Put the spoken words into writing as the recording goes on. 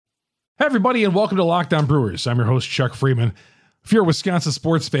Hey, everybody, and welcome to Locked On Brewers. I'm your host, Chuck Freeman. If you're a Wisconsin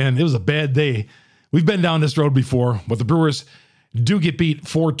sports fan, it was a bad day. We've been down this road before, but the Brewers do get beat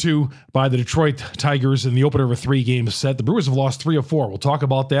 4-2 by the Detroit Tigers in the opener of a 3-game set. The Brewers have lost 3 of 4. We'll talk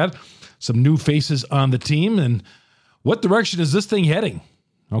about that, some new faces on the team, and what direction is this thing heading?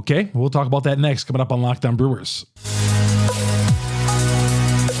 Okay, we'll talk about that next, coming up on Locked On Brewers.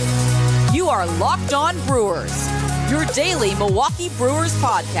 You are Locked On Brewers, your daily Milwaukee Brewers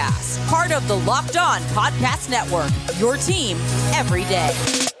podcast, part of the Locked On Podcast Network, your team every day.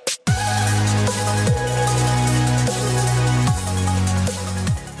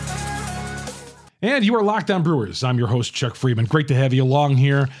 And you are Locked On Brewers. I'm your host, Chuck Freeman. Great to have you along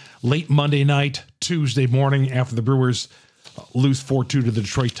here late Monday night, Tuesday morning after the Brewers lose 4-2 to the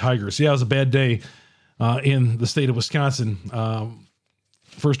Detroit Tigers. Yeah, it was a bad day in the state of Wisconsin.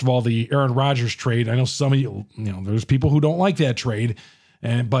 First of all, the Aaron Rodgers trade. I know some of you, there's people who don't like that trade,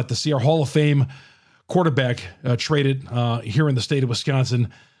 but to see our Hall of Fame quarterback traded here in the state of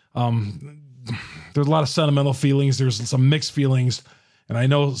Wisconsin, there's a lot of sentimental feelings. There's some mixed feelings, and I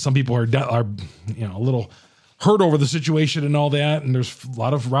know some people are a little hurt over the situation and all that. And there's a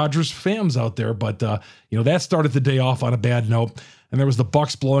lot of Rodgers fans out there, but that started the day off on a bad note. And there was the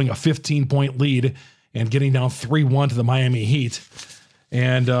Bucs blowing a 15-point lead and getting down 3-1 to the Miami Heat.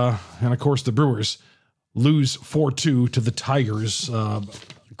 And of course, the Brewers lose 4-2 to the Tigers.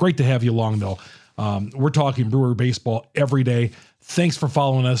 Great to have you along, though. We're talking Brewer baseball every day. Thanks for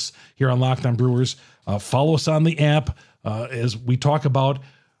following us here on Locked On Brewers. Follow us on the app as we talk about.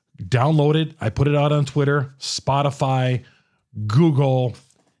 Download it. I put it out on Twitter, Spotify, Google.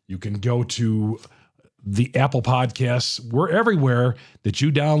 You can go to the Apple Podcasts. We're everywhere that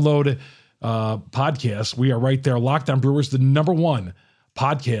you download podcasts. We are right there. Locked On Brewers, the number one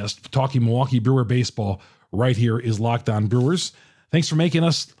podcast talking Milwaukee Brewer baseball right here is Locked On Brewers. Thanks for making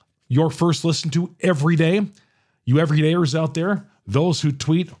us your first listen to every day. You everydayers out there, those who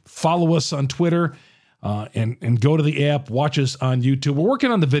tweet, follow us on Twitter, and go to the app, watch us on YouTube. We're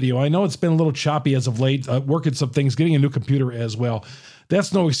working on the video. I know it's been a little choppy as of late, working some things, getting a new computer as well.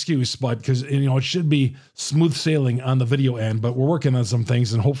 That's no excuse, but because it should be smooth sailing on the video end, but we're working on some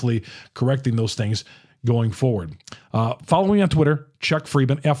things and hopefully correcting those things going forward. Follow me on Twitter, Chuck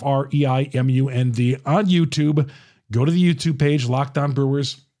Freeman, Freimund. On YouTube, go to the YouTube page, Locked On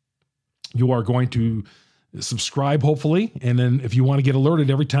Brewers. You are going to subscribe, hopefully, and then if you want to get alerted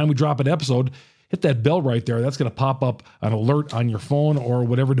every time we drop an episode, hit that bell right there. That's going to pop up an alert on your phone or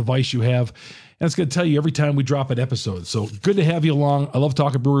whatever device you have, and it's going to tell you every time we drop an episode. So good to have you along. I love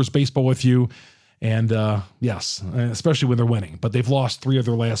talking Brewers baseball with you. And yes, especially when they're winning. But they've lost 3 of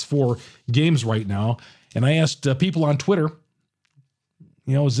their last 4 games right now. And I asked people on Twitter,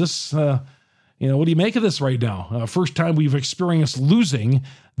 is this, what do you make of this right now? First time we've experienced losing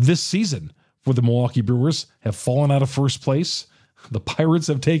this season for the Milwaukee Brewers, have fallen out of first place. The Pirates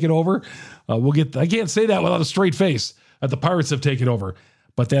have taken over. I can't say that without a straight face. The Pirates have taken over,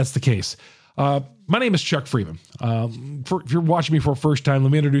 but that's the case. My name is Chuck Freeman. If you're watching me for the first time,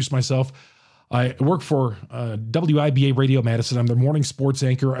 let me introduce myself. I work for WIBA Radio Madison. I'm their morning sports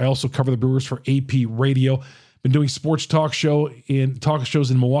anchor. I also cover the Brewers for AP Radio. Been doing sports talk shows in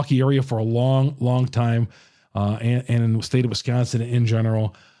the Milwaukee area for a long, long time, and in the state of Wisconsin in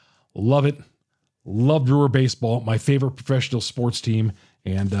general. Love it. Love Brewer baseball, my favorite professional sports team.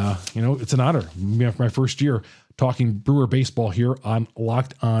 And, it's an honor. My first year talking Brewer baseball here on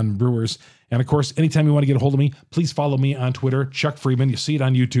Locked On Brewers. And, of course, anytime you want to get a hold of me, please follow me on Twitter, Chuck Freeman. You see it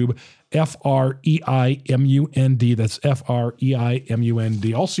on YouTube, Freimund. That's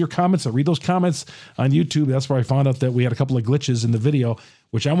Freimund. Also, your comments. I read those comments on YouTube. That's where I found out that we had a couple of glitches in the video,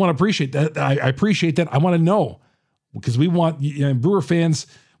 which I want to appreciate. I appreciate that. I want to know because we want Brewer fans,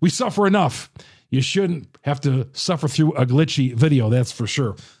 we suffer enough. You shouldn't have to suffer through a glitchy video, that's for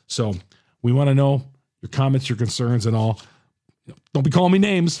sure. So we want to know your comments, your concerns, and all. Don't be calling me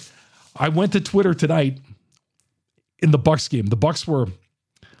names. I went to Twitter tonight in the Bucs game. The Bucs were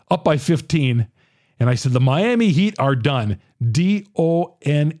up by 15, and I said, the Miami Heat are done. DONE.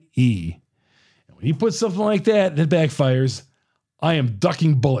 When you put something like that and it backfires, I am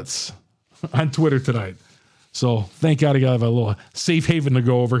ducking bullets on Twitter tonight. So thank God I got a little safe haven to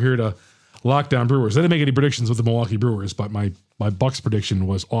go over here to Locked On Brewers. I didn't make any predictions with the Milwaukee Brewers, but my Bucs prediction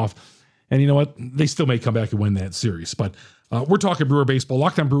was off. And you know what? They still may come back and win that series. But we're talking Brewer baseball.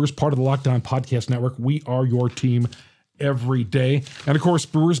 Locked On Brewers, part of the Locked On Podcast Network. We are your team every day. And, of course,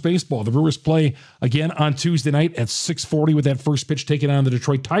 Brewers baseball. The Brewers play again on Tuesday night at 6:40 with that first pitch taken on the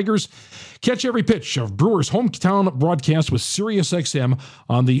Detroit Tigers. Catch every pitch of Brewers' hometown broadcast with SiriusXM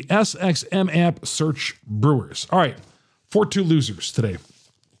on the SXM app. Search Brewers. All right, 4-2 losers today.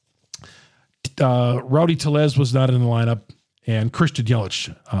 Rowdy Tellez was not in the lineup, and Christian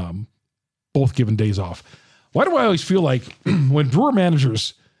Yelich, both given days off. Why do I always feel like when Brewer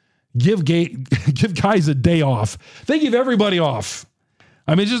managers give guys a day off, they give everybody off?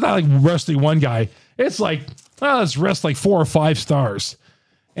 I mean, it's just not like resting one guy. It's like, let's rest like 4 or 5 stars.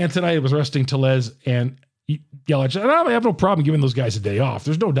 And tonight it was resting Tellez and Yelich. And I have no problem giving those guys a day off.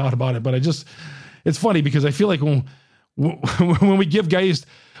 There's no doubt about it. But it's funny because I feel like when we give guys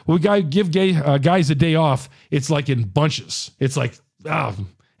guys a day off, it's like in bunches. It's like, and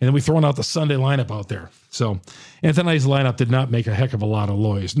then we throwing out the Sunday lineup out there. So, and tonight's lineup did not make a heck of a lot of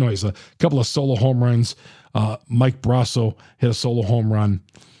noise. A couple of solo home runs. Mike Brasso hit a solo home run.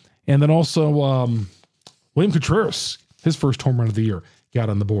 And then also William Contreras, his first home run of the year, got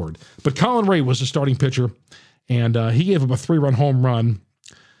on the board. But Colin Ray was the starting pitcher, and he gave him a 3-run home run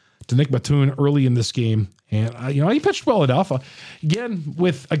to Nick Batoon early in this game. And, he pitched well enough. Again,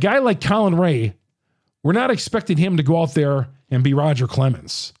 with a guy like Colin Ray, we're not expecting him to go out there and be Roger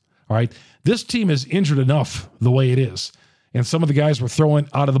Clemens. All right. This team is injured enough the way it is. And some of the guys were throwing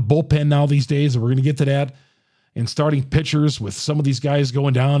out of the bullpen now these days, and we're going to get to that. And starting pitchers with some of these guys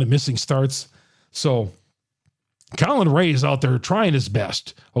going down and missing starts. So Colin Ray is out there trying his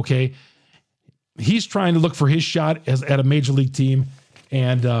best. Okay. He's trying to look for his shot at a major league team.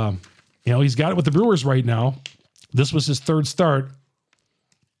 And, he's got it with the Brewers right now. This was his 3rd start,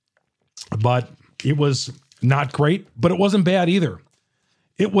 but it was not great, but it wasn't bad either.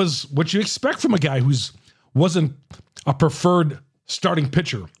 It was what you expect from a guy who's wasn't a preferred starting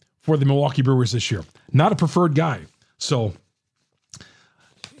pitcher for the Milwaukee Brewers this year. Not a preferred guy. So,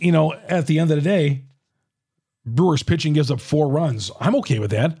 at the end of the day, Brewers pitching gives up 4 runs. I'm okay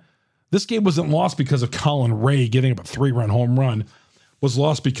with that. This game wasn't lost because of Colin Ray giving up a 3-run home run. Was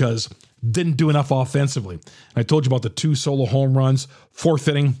lost because didn't do enough offensively. And I told you about the 2 solo home runs. 4th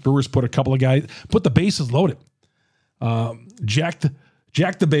inning, Brewers put a couple of guys, put the bases loaded. Jacked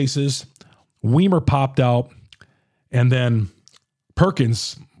the bases. Weimer popped out. And then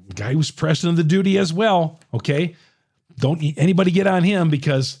Perkins, guy who's pressed into the duty as well. Okay. Don't anybody get on him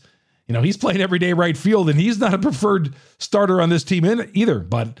because, he's playing everyday right field and he's not a preferred starter on this team either.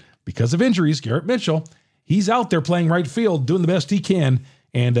 But because of injuries, Garrett Mitchell, he's out there playing right field, doing the best he can,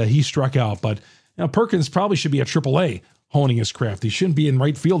 and he struck out. But Perkins probably should be at AAA honing his craft. He shouldn't be in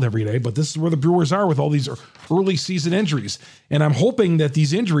right field every day, but this is where the Brewers are with all these early season injuries. And I'm hoping that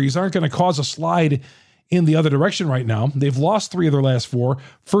these injuries aren't going to cause a slide in the other direction right now. They've lost 3 of their last 4.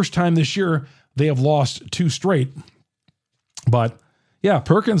 First time this year, they have lost 2 straight. But,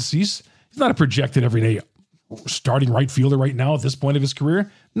 Perkins, he's not a projected everyday starting right fielder right now at this point of his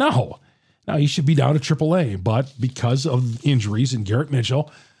career. No, he should be down to AAA. But because of injuries and Garrett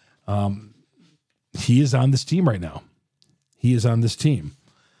Mitchell, he is on this team right now. He is on this team.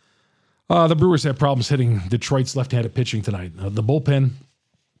 The Brewers had problems hitting Detroit's left-handed pitching tonight. The bullpen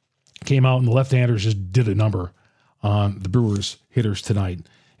came out and the left-handers just did a number on the Brewers hitters tonight.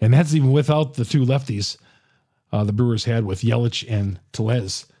 And that's even without the 2 lefties the Brewers had with Yelich and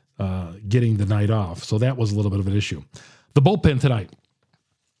Tellez getting the night off. So that was a little bit of an issue. The bullpen tonight,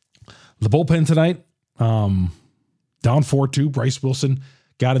 down 4-2. Bryce Wilson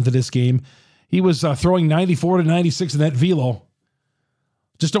got into this game. He was throwing 94 to 96 in that velo.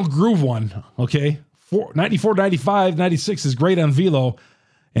 Just don't groove one, okay? 94, 95, 96 is great on velo,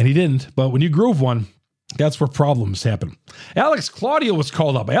 and he didn't. But when you groove one, that's where problems happen. Alex Claudio was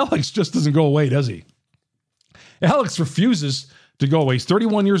called up. Alex just doesn't go away, does he? Alex refuses to go away. He's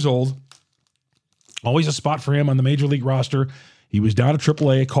 31 years old. Always a spot for him on the major league roster. He was down to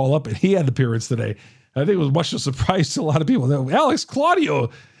AAA, call up, and he had an appearance today. I think it was much of a surprise to a lot of people. Alex Claudio,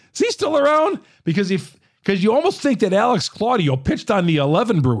 is he still around? Because you almost think that Alex Claudio pitched on the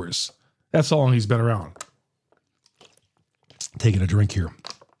 11 Brewers. That's how long he's been around. Taking a drink here.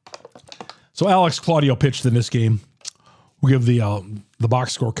 So Alex Claudio pitched in this game. We'll give the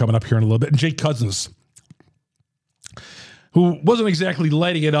box score coming up here in a little bit. And Jake Cousins, who wasn't exactly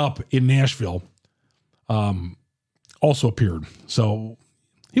lighting it up in Nashville, also appeared. So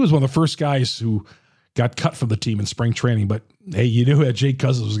he was one of the first guys who got cut from the team in spring training. But, hey, you knew that Jake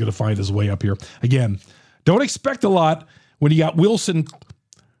Cousins was going to find his way up here. Again, don't expect a lot when you got Wilson,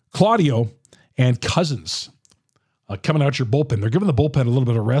 Claudio, and Cousins coming out your bullpen. They're giving the bullpen a little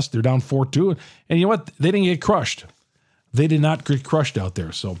bit of rest. They're down 4-2. And you know what? They didn't get crushed. They did not get crushed out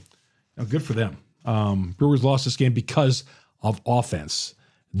there. So good for them. Brewers lost this game because of offense.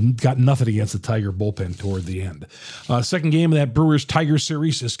 Got nothing against the Tiger bullpen toward the end. Second game of that Brewers-Tiger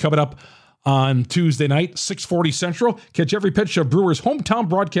series is coming up on Tuesday night, 6:40 Central. Catch every pitch of Brewers' hometown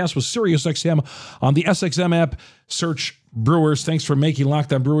broadcast with SiriusXM on the SXM app. Search Brewers. Thanks for making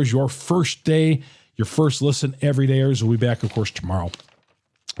Locked On Brewers your first day, your first listen every day. We'll be back, of course, tomorrow.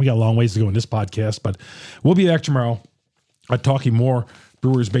 We got a long ways to go in this podcast, but we'll be back tomorrow talking more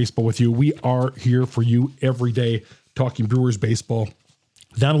Brewers baseball with you. We are here for you every day talking Brewers baseball,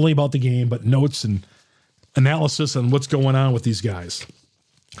 not only about the game, but notes and analysis on what's going on with these guys.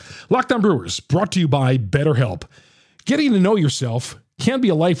 Locked On Brewers, brought to you by BetterHelp. Getting to know yourself can be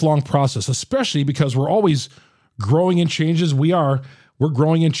a lifelong process, especially because we're always growing and changes. We're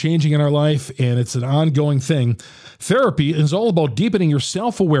growing and changing in our life, and it's an ongoing thing. Therapy is all about deepening your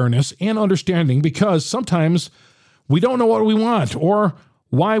self-awareness and understanding, because sometimes we don't know what we want or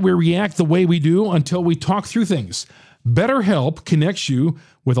why we react the way we do until we talk through things. BetterHelp connects you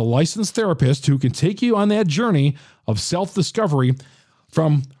with a licensed therapist who can take you on that journey of self-discovery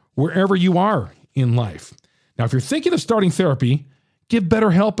from wherever you are in life. Now, if you're thinking of starting therapy, give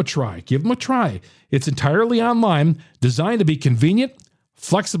BetterHelp a try. Give them a try. It's entirely online, designed to be convenient,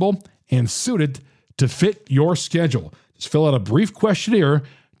 flexible, and suited to fit your schedule. Just fill out a brief questionnaire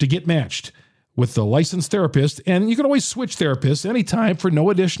to get matched with the licensed therapist, and you can always switch therapists anytime for no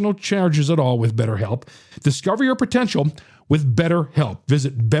additional charges at all with BetterHelp. Discover your potential with BetterHelp.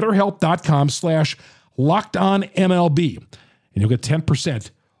 Visit BetterHelp.com/LockedOnMLB, and you'll get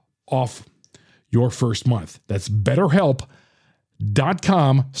 10% off your first month. That's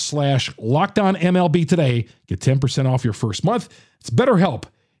BetterHelp.com/LockedOnMLB today. Get 10% off your first month. It's BetterHelp,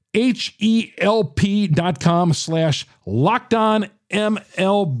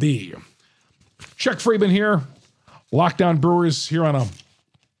 HELP.com/LockedOnMLB. Chuck Freeman here, Locked On Brewers here on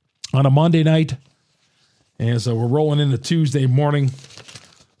a Monday night. And so we're rolling into Tuesday morning.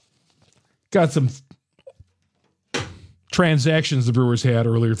 Got some transactions the Brewers had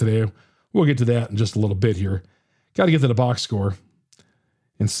earlier today. We'll get to that in just a little bit here. Got to get to the box score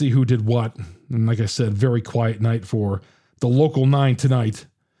and see who did what. And like I said, very quiet night for the local 9 tonight.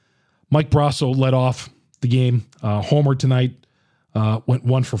 Mike Brasso led off the game. Homer tonight, went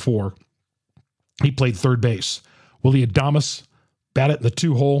 1 for 4. He played third base. Willie Adames batted in the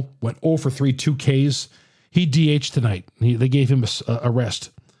 2-hole, went 0 for 3, 2 Ks. He DH'd tonight. They gave him a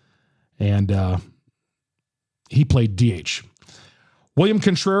rest, and he played DH. William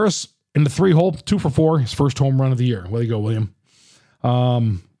Contreras in the 3-hole, 2 for 4, his first home run of the year. Way to go, William.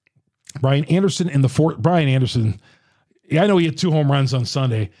 Brian Anderson in the 4th. Brian Anderson, I know he had 2 home runs on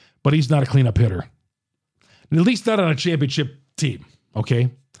Sunday, but he's not a cleanup hitter. At least not on a championship team,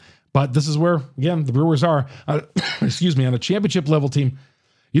 okay? But this is where, again, the Brewers are, on a championship level team.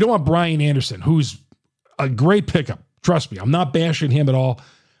 You don't want Brian Anderson, who's a great pickup. Trust me, I'm not bashing him at all.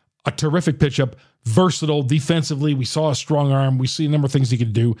 A terrific pitchup, versatile defensively. We saw a strong arm. We see a number of things he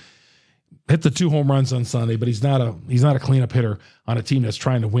can do. Hit the 2 home runs on Sunday, but he's not a cleanup hitter on a team that's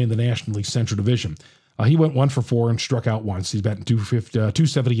trying to win the National League Central Division. He went 1 for 4 and struck out once. He's batting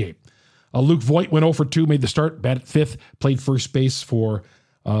 278. Luke Voigt went 0 for 2, made the start, batted 5th, played first base for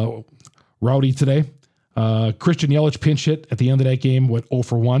Rowdy today. Christian Yelich pinch hit at the end of that game, went 0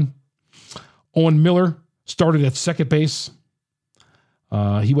 for 1. Owen Miller started at second base.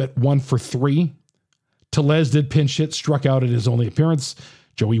 He went 1 for 3. Tellez did pinch hit, struck out at his only appearance.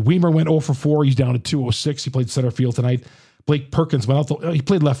 Joey Weimer went 0 for 4. He's down to 206. He played center field tonight. Blake Perkins went out. He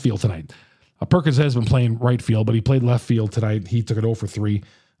played left field tonight. Perkins has been playing right field, but he played left field tonight. He took it 0 for 3.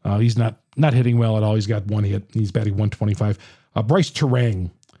 He's not hitting well at all. He's got 1 hit. He's batting 125. Bryce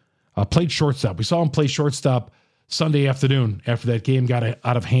Terang played shortstop. We saw him play shortstop Sunday afternoon after that game got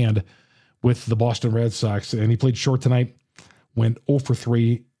out of hand with the Boston Red Sox, and he played short tonight, went 0 for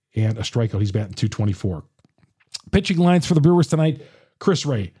 3 and a strikeout. He's batting 224. Pitching lines for the Brewers tonight: Chris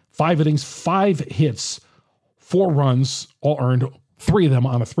Ray, 5 innings, 5 hits, 4 runs, all earned, 3 of them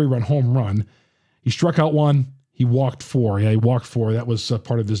on a 3-run home run. He struck out 1. He walked 4. Yeah, he walked 4. That was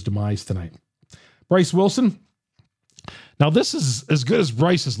part of his demise tonight. Bryce Wilson. Now, this is as good as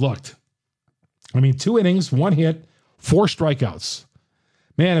Bryce has looked. I mean, 2 innings, 1 hit, 4 strikeouts.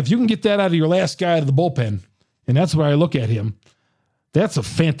 Man, if you can get that out of your last guy out of the bullpen, and that's where I look at him, that's a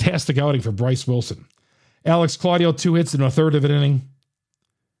fantastic outing for Bryce Wilson. Alex Claudio, 2 hits in a third of an inning.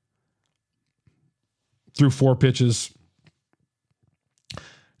 Threw 4 pitches.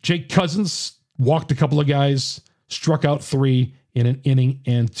 Jake Cousins walked a couple of guys, struck out 3 in an inning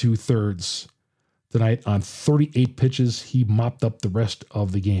and 2/3. Tonight on 38 pitches, he mopped up the rest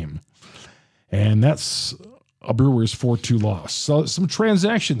of the game. And that's a Brewers 4-2 loss. So some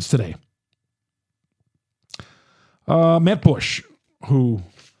transactions today. Matt Bush, who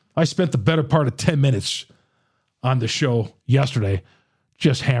I spent the better part of 10 minutes on the show yesterday,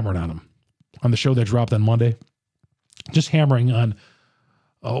 just hammered on him. on the show that dropped on Monday, just hammering on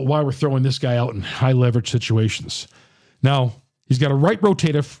why we're throwing this guy out in high leverage situations. Now, he's got a right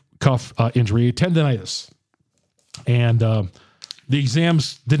rotator cuff injury, tendonitis, and the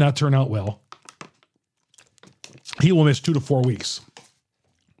exams did not turn out well. He will miss 2 to 4 weeks.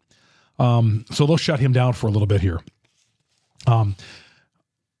 So they'll shut him down for a little bit here.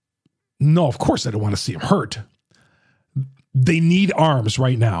 No, of course I don't want to see him hurt. They need arms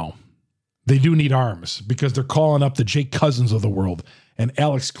right now. They do need arms because they're calling up the Jake Cousins of the world and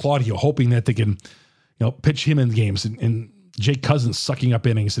Alex Claudio, hoping that they can, pitch him in games, and Jake Cousins sucking up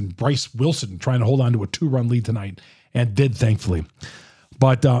innings, and Bryce Wilson trying to hold on to a 2-run lead tonight, and did, thankfully.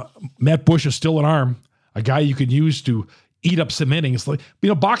 But Matt Bush is still an arm, a guy you could use to eat up some innings.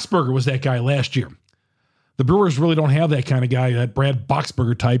 Boxberger was that guy last year. The Brewers really don't have that kind of guy, that Brad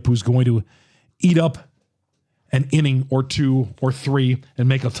Boxberger type, who's going to eat up an inning or 2 or 3 and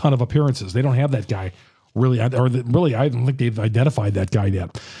make a ton of appearances. They don't have that guy, really. I don't think they've identified that guy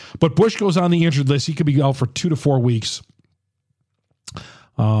yet. But Bush goes on the injured list. He could be out for 2 to 4 weeks.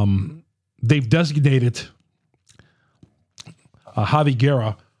 They've designated Javi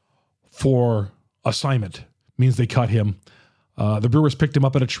Guerra for assignment. Means they cut him. The Brewers picked him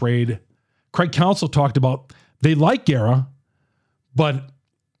up at a trade. Craig Counsell talked about they like Guerra, but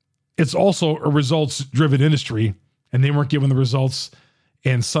it's also a results-driven industry, and they weren't given the results.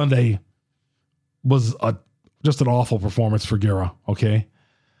 And Sunday was just an awful performance for Guerra. Okay,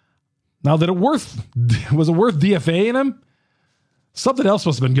 now was it worth DFAing him? Something else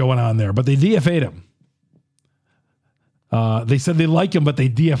must have been going on there, but they DFA'd him. They said they like him, but they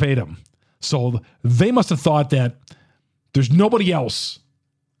DFA'd him. So they must have thought that there's nobody else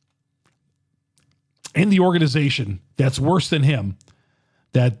in the organization that's worse than him,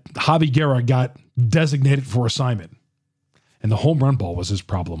 that Javi Guerra got designated for assignment. And the home run ball was his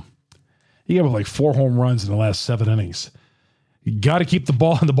problem. He gave like 4 home runs in the last 7 innings. You got to keep the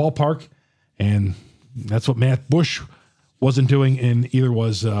ball in the ballpark, and that's what Matt Bush wasn't doing, and either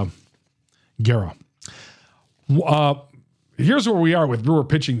was Guerra. Here's where we are with Brewer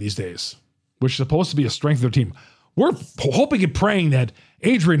pitching these days, which is supposed to be a strength of their team. We're hoping and praying that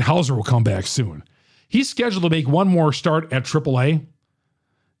Adrian Hauser will come back soon. He's scheduled to make one more start at AAA,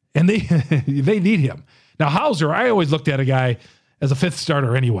 and they need him. Now, Hauser, I always looked at a guy as a 5th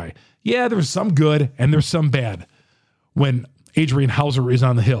starter anyway. Yeah, there's some good and there's some bad when Adrian Hauser is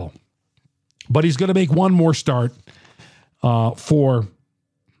on the hill. But he's going to make one more start for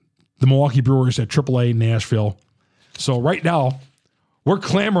the Milwaukee Brewers at AAA Nashville. So right now, we're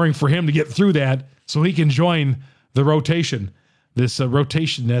clamoring for him to get through that so he can join the rotation. This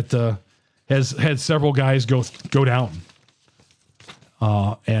rotation that has had several guys go down.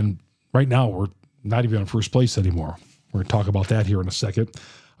 And right now, we're not even in first place anymore. We're going to talk about that here in a second.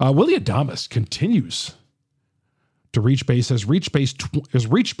 Willy Adames continues to reach base, has reached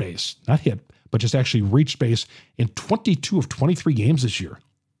base, not hit, but just actually reached base in 22 of 23 games this year.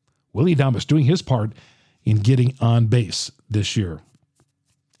 Willy Adames doing his part in getting on base this year.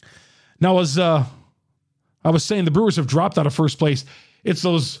 Now, as I was saying, the Brewers have dropped out of first place. It's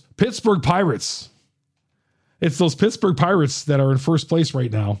those Pittsburgh Pirates. It's those Pittsburgh Pirates that are in first place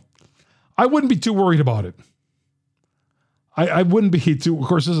right now. I wouldn't be too worried about it. I wouldn't be too. Of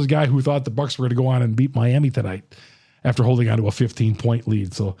course, this is a guy who thought the Bucs were going to go on and beat Miami tonight after holding on to a 15-point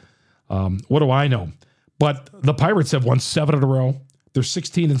lead. So, what do I know? But the Pirates have won 7 in a row. They're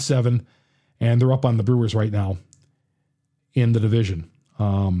 16-7, and they're up on the Brewers right now in the division.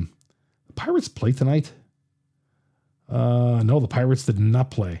 The Pirates play tonight? No, the Pirates did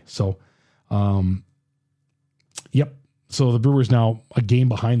not play. So, yep. So the Brewers now a game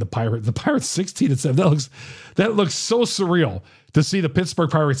behind the Pirates. The Pirates 16-7. That looks so surreal to see the Pittsburgh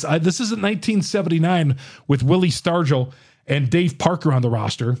Pirates. This isn't 1979 with Willie Stargell and Dave Parker on the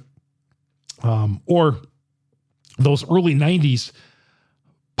roster, or those early 90s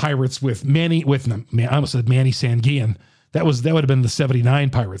Pirates with I almost said Manny Sanguillen. That would have been the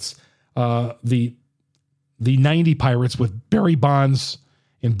 79 Pirates. The 90 Pirates with Barry Bonds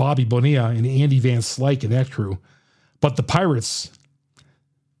and Bobby Bonilla and Andy Van Slyke and that crew. But the Pirates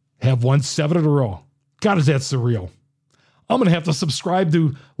have won 7 in a row. God, is that surreal. I'm going to have to subscribe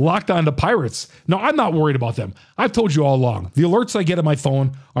to Locked On to Pirates. No, I'm not worried about them. I've told you all along. The alerts I get on my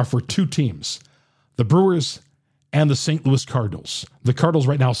phone are for 2 teams, the Brewers and the St. Louis Cardinals. The Cardinals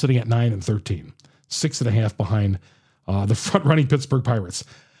right now sitting at 9-13, 6.5 behind the front-running Pittsburgh Pirates.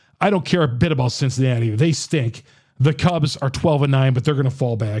 I don't care a bit about Cincinnati. They stink. The Cubs are 12-9, but they're going to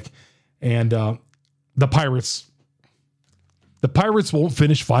fall back. And the Pirates won't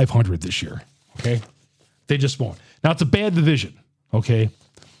finish 500 this year, okay? They just won't. Now, it's a bad division, okay?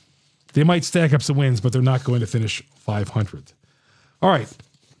 They might stack up some wins, but they're not going to finish 500. All right.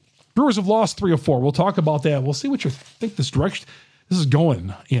 Brewers have lost 3 of 4. We'll talk about that. We'll see what you think this direction this is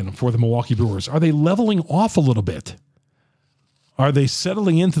going in for the Milwaukee Brewers. Are they leveling off a little bit? Are they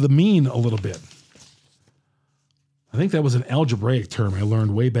settling into the mean a little bit? I think that was an algebraic term I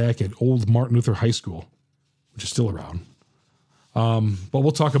learned way back at old Martin Luther High School, which is still around. But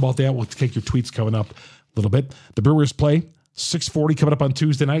we'll talk about that. We'll take your tweets coming up a little bit. The Brewers play 6:40 coming up on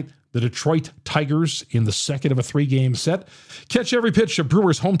Tuesday night. The Detroit Tigers in the second of a 3-game set. Catch every pitch of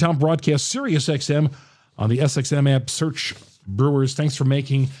Brewers' hometown broadcast, Sirius XM, on the SXM app. Search Brewers. Thanks for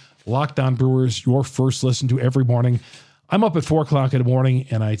making Locked On Brewers your first listen to every morning. I'm up at 4 o'clock in the morning,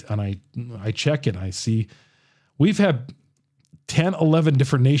 and I check and I see we've had 10, 11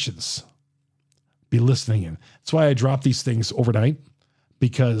 different nations be listening in. That's why I drop these things overnight,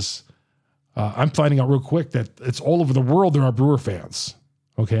 because I'm finding out real quick that it's all over the world there are Brewer fans.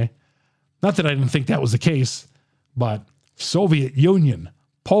 Okay? Not that I didn't think that was the case, but Soviet Union,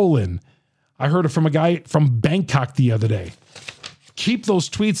 Poland. I heard it from a guy from Bangkok the other day. Keep those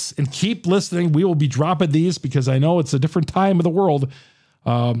tweets and keep listening. We will be dropping these because I know it's a different time of the world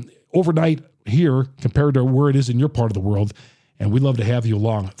overnight here compared to where it is in your part of the world. And we'd love to have you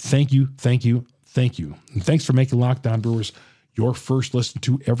along. Thank you, thank you, thank you. And thanks for making Locked On Brewers your first listen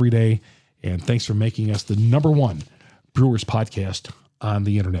to every day. And thanks for making us the #1 Brewers podcast on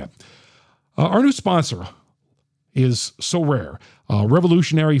the internet. Our new sponsor is So Rare, a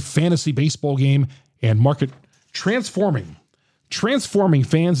revolutionary fantasy baseball game and market transforming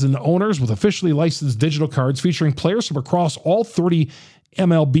fans and owners with officially licensed digital cards featuring players from across all 30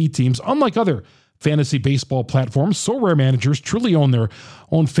 MLB teams. Unlike other fantasy baseball platforms, So Rare managers truly own their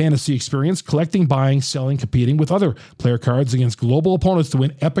own fantasy experience, collecting, buying, selling, competing with other player cards against global opponents to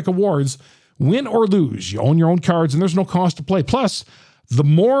win epic awards. Win or lose, you own your own cards, and there's no cost to play. Plus, the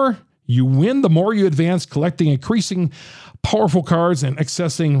more you win, the more you advance, collecting increasing powerful cards and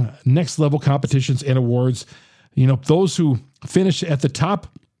accessing next-level competitions and awards. You know, those who finish at the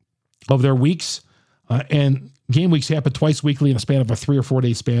top of their weeks, and game weeks happen twice weekly in a span of a 3 or 4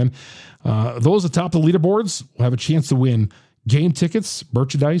 day span. Those at the top of the leaderboards will have a chance to win game tickets,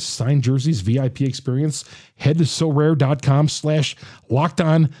 merchandise, signed jerseys, VIP experience. Head to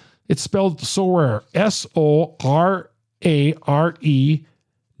sorare.com/lockedon. It's spelled So Rare, SORARE.com,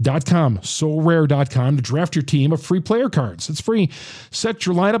 sorare.com to draft your team of free player cards. It's free. Set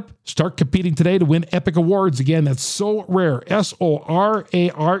your lineup. Start competing today to win epic awards. Again, that's So Rare,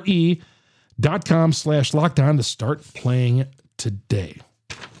 SORARE.com/lockedon to start playing today.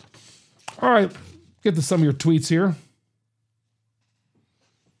 All right, get to some of your tweets here.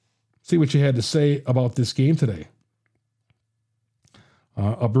 See what you had to say about this game today.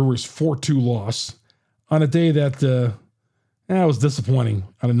 A Brewers 4-2 loss on a day that was disappointing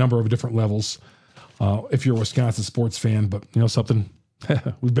on a number of different levels. If you're a Wisconsin sports fan, but you know something,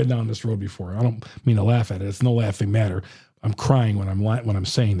 we've been down this road before. I don't mean to laugh at it. It's no laughing matter. I'm crying when I'm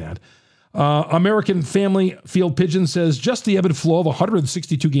saying that. American Family Field Pigeon says, just the ebb and flow of a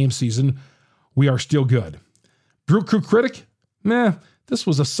 162-game season, we are still good. Brew Crew Critic, this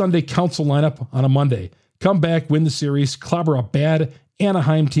was a Sunday council lineup on a Monday. Come back, win the series, clobber a bad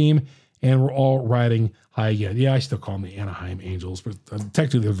Anaheim team, and we're all riding high again. Yeah, I still call them the Anaheim Angels, but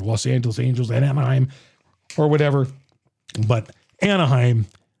technically they're the Los Angeles Angels and Anaheim or whatever. But Anaheim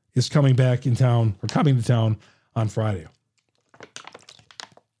is coming back in town, or coming to town on Friday.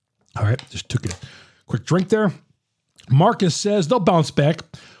 All right, just took a quick drink there. Marcus says they'll bounce back.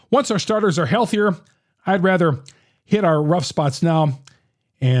 Once our starters are healthier, I'd rather hit our rough spots now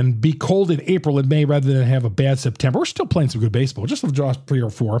and be cold in April and May rather than have a bad September. We're still playing some good baseball, just draw 3 or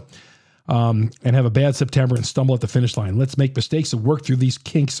 4, and have a bad September and stumble at the finish line. Let's make mistakes and work through these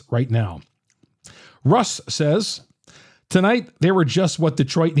kinks right now. Russ says, tonight they were just what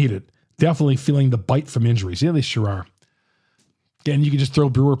Detroit needed. Definitely feeling the bite from injuries. Yeah, they sure are. Again, you can just throw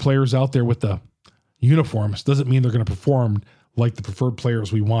Brewer players out there with the uniforms. Doesn't mean they're going to perform like the preferred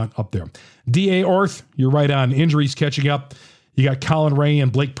players we want up there. D.A. Orth, you're right on. Injuries catching up. You got Colin Ray and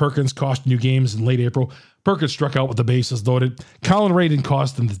Blake Perkins costing you games in late April. Perkins struck out with the bases loaded. Colin Ray didn't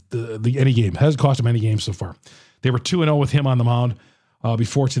cost them any game. Hasn't cost him any games so far. They were 2-0 with him on the mound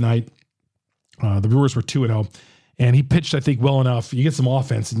before tonight. The Brewers were 2-0. And he pitched, I think, well enough. You get some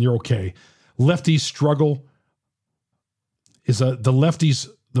offense and you're okay. Lefties struggle.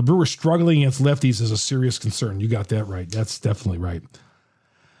 The Brewers struggling against lefties is a serious concern. You got that right. That's definitely right.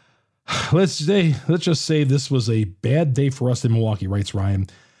 Let's just say this was a bad day for us in Milwaukee, writes Ryan.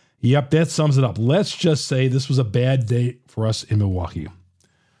 Yep, that sums it up. Let's just say this was a bad day for us in Milwaukee.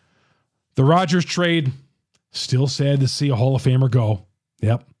 The Rodgers trade, still sad to see a Hall of Famer go.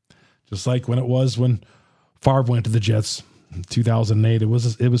 Yep, just like when it was when Favre went to the Jets in 2008.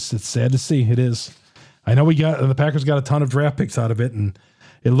 It's sad to see. It is. I know the Packers got a ton of draft picks out of it, and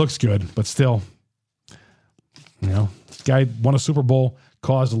it looks good, but still, this guy won a Super Bowl,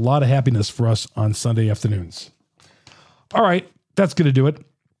 caused a lot of happiness for us on Sunday afternoons. All right, that's going to do it.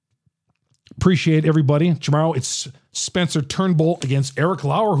 Appreciate everybody. Tomorrow it's Spencer Turnbull against Eric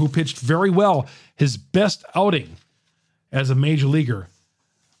Lauer, who pitched very well. His best outing as a major leaguer.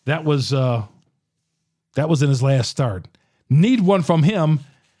 That was in his last start. Need one from him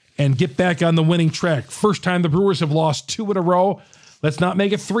and get back on the winning track. First time the Brewers have lost 2 in a row. Let's not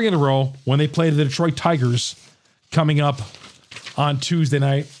make it 3 in a row when they play the Detroit Tigers coming up on Tuesday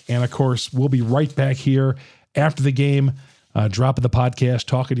night. And, of course, we'll be right back here after the game, dropping the podcast,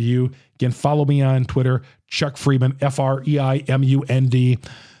 talking to you. Again, follow me on Twitter, Chuck Freimund, FREIMUND.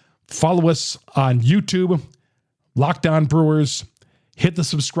 Follow us on YouTube, Locked On Brewers. Hit the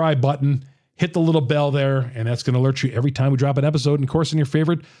subscribe button. Hit the little bell there, and that's going to alert you every time we drop an episode. And, of course, in your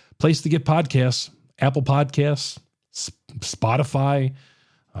favorite place to get podcasts, Apple Podcasts, Spotify,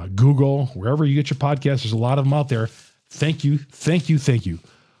 Google, wherever you get your podcasts. There's a lot of them out there. Thank you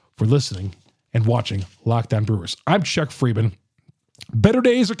for listening and watching Locked On Brewers. I'm Chuck Freimund. Better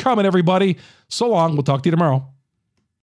days are coming, everybody. So long. We'll talk to you tomorrow.